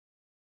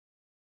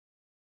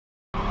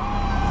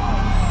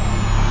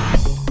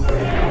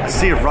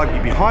sea of rugby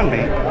behind me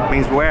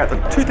means we're at the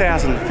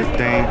 2015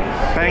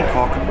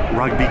 Bangkok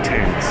Rugby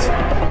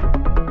 10s.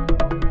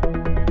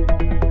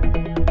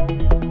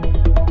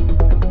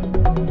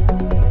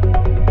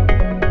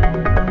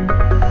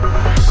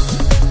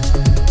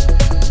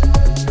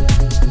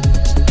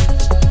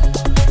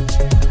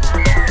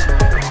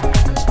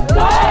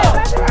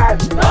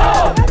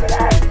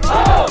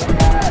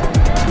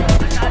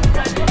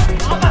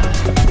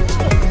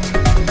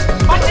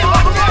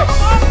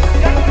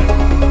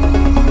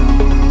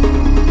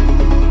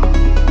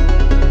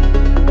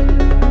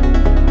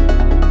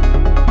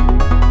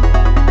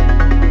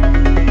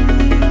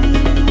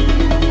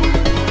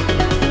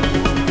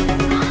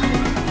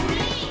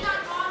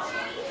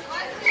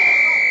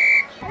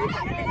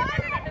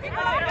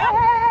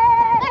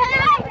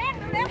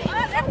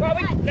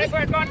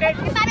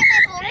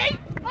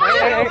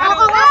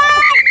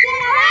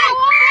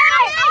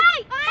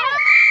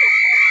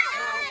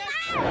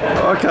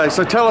 Okay,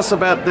 so tell us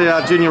about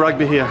the junior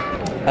rugby here.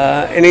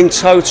 And in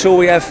total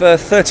we have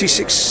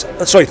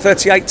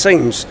 38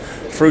 teams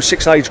through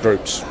 6 age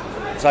groups.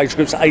 It's age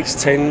groups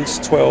 8s, 10s,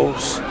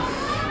 12s,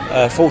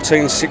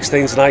 14s,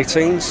 16s and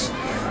 18s.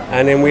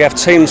 And then we have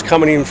teams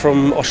coming in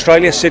from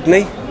Australia,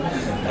 Sydney,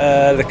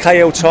 the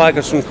KL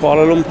Tigers from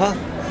Kuala Lumpur,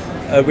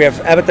 we have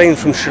Aberdeen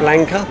from Sri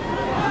Lanka,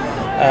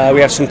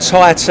 we have some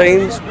Thai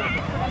teams.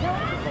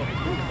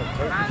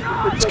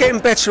 It's getting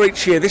better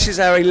each year. This is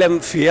our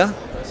 11th year.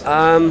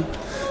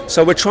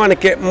 So we're trying to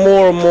get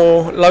more and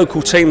more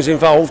local teams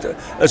involved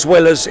as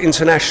well as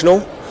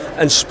international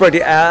and spread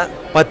it out.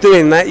 By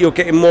doing that you're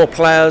getting more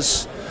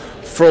players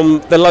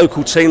from the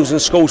local teams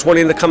and schools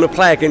wanting to come and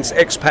play against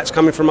expats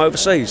coming from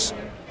overseas.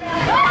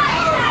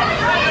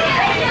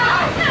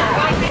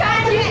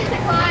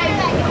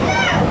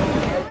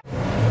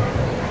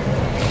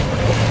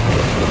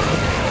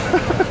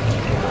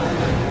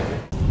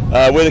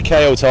 We're the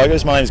KL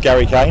Tigers. My name's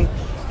Gary Kane.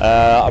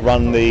 I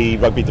run the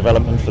rugby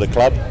development for the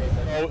club.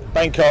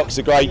 Bangkok's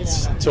a great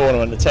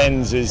tournament. The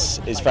 10s is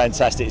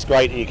fantastic. It's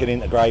great that you can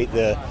integrate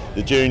the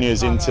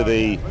juniors into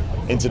the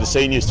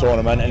seniors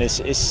tournament, and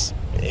it's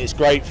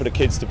great for the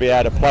kids to be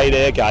able to play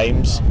their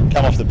games,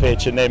 come off the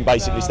pitch, and then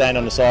basically stand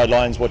on the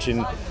sidelines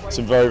watching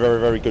some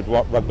very good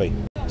rugby.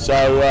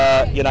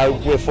 So you know,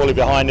 we're fully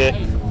behind it.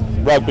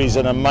 Rugby's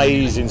an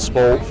amazing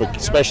sport,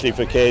 especially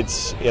for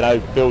kids. You know,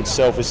 builds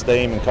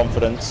self-esteem and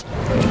confidence.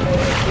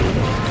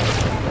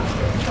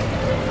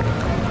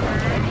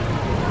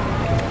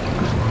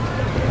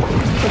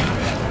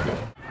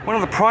 One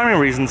of the primary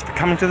reasons for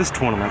coming to this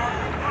tournament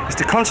is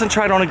to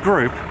concentrate on a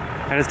group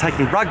that is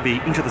taking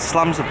rugby into the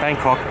slums of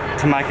Bangkok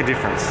to make a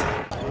difference.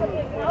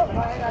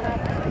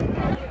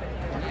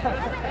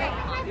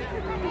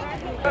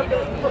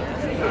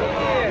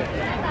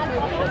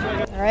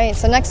 Alright,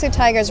 so Next to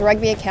Tigers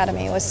Rugby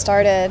Academy was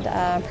started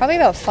probably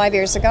about 5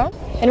 years ago.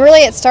 And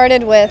really it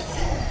started with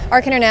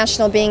ARC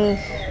International being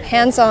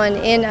hands-on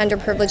in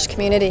underprivileged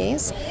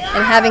communities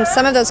and having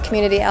some of those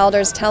community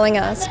elders telling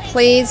us,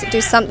 please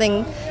do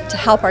something to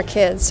help our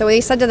kids. So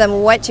we said to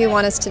them, what do you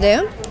want us to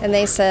do? And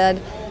they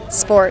said,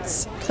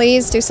 sports.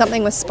 Please do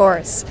something with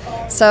sports.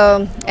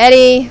 So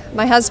Eddie,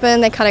 my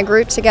husband, they kind of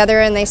grouped together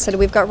and they said,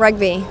 we've got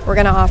rugby, we're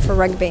going to offer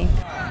rugby.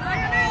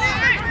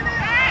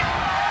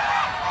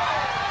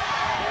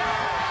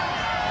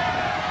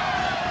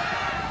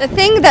 The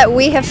thing that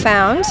we have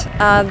found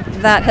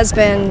that has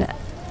been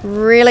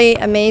really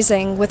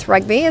amazing with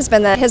rugby has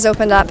been that it has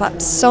opened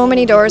up so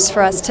many doors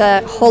for us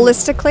to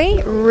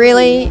holistically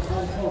really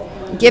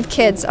give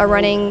kids a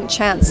running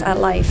chance at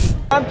life.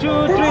 1, 2, 3,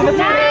 let's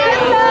go!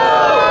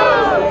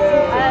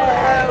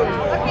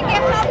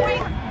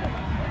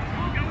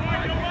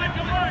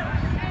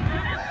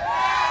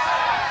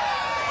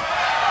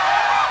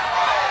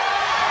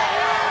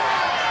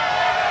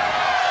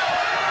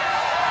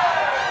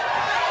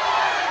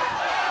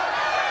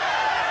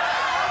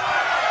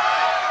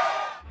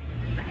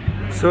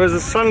 So as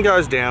the sun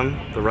goes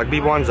down, the rugby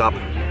winds up.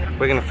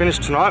 We're going to finish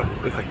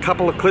tonight with a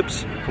couple of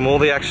clips from all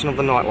the action of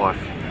the nightlife.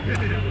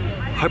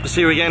 Hope to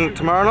see you again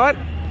tomorrow night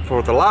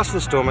for the last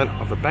installment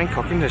of the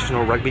Bangkok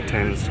International Rugby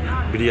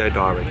 10s video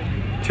diary.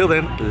 Till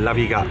then, love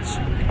you guts.